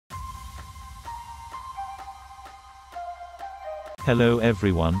Hello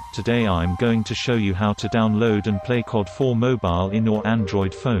everyone, today I'm going to show you how to download and play COD4 Mobile in your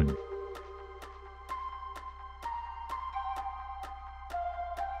Android phone.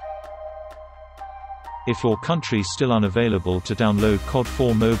 If your country's still unavailable to download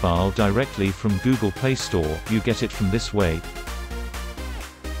COD4 Mobile directly from Google Play Store, you get it from this way.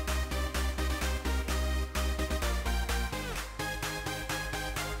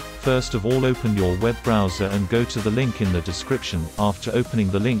 First of all, open your web browser and go to the link in the description. After opening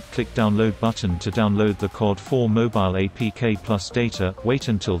the link, click download button to download the COD4 Mobile APK plus data. Wait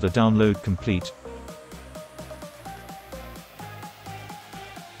until the download complete.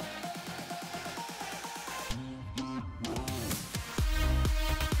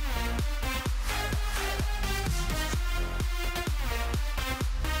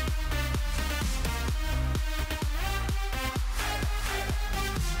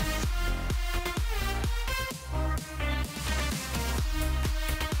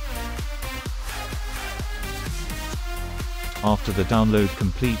 After the download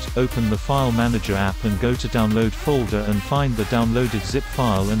complete, open the File Manager app and go to Download folder and find the downloaded zip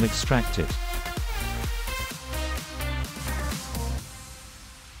file and extract it.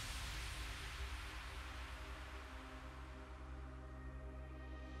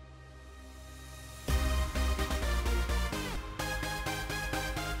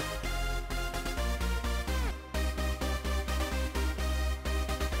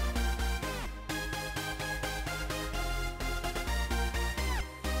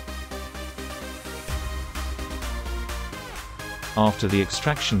 After the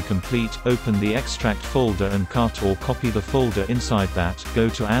extraction complete, open the extract folder and cut or copy the folder inside that. Go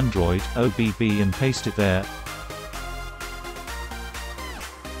to Android, OBB and paste it there.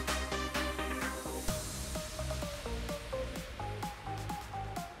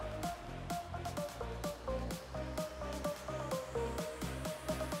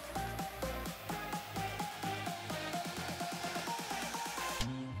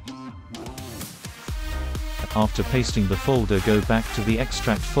 After pasting the folder, go back to the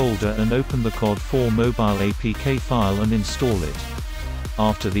extract folder and open the COD4 Mobile APK file and install it.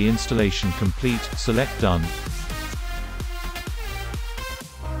 After the installation complete, select Done.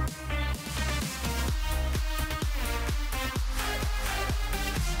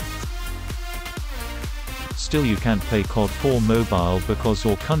 Still you can't play COD4 Mobile because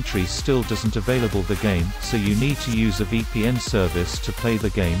your country still doesn't available the game, so you need to use a VPN service to play the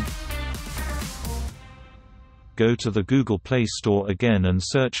game. Go to the Google Play Store again and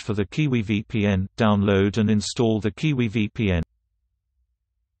search for the Kiwi VPN, download and install the Kiwi VPN.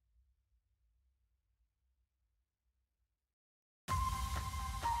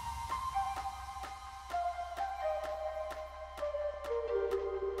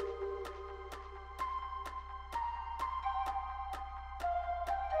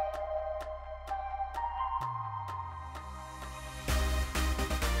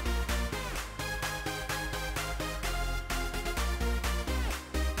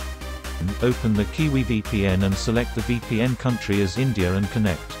 Open the Kiwi VPN and select the VPN country as India and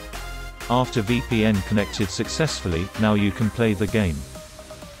connect. After VPN connected successfully, now you can play the game.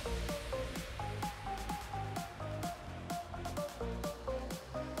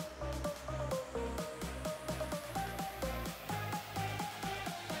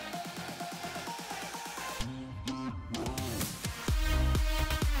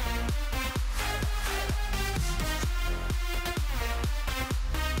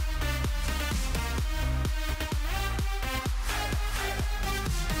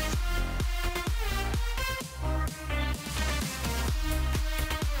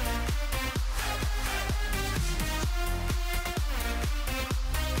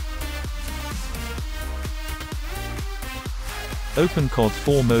 Open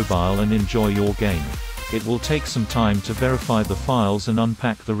COD4 Mobile and enjoy your game. It will take some time to verify the files and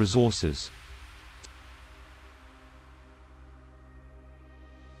unpack the resources.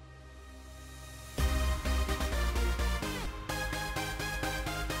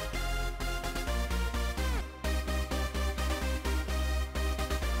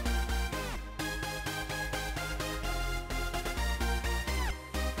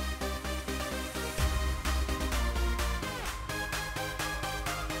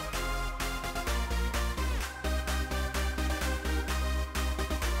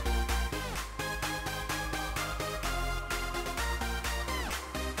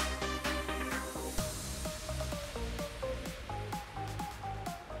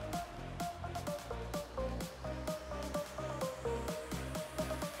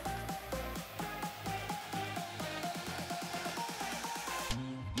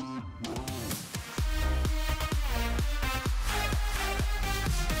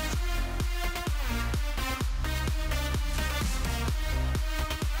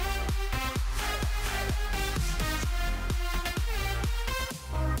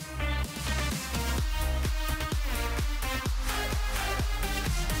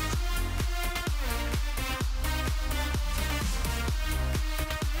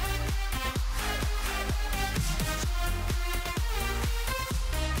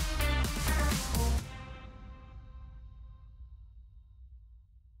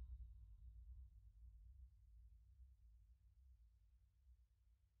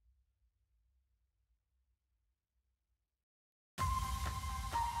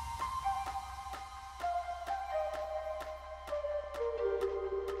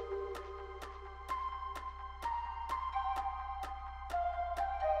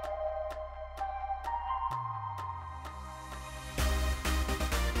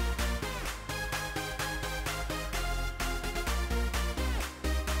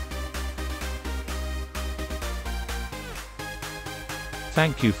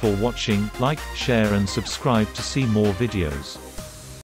 Thank you for watching, like, share and subscribe to see more videos.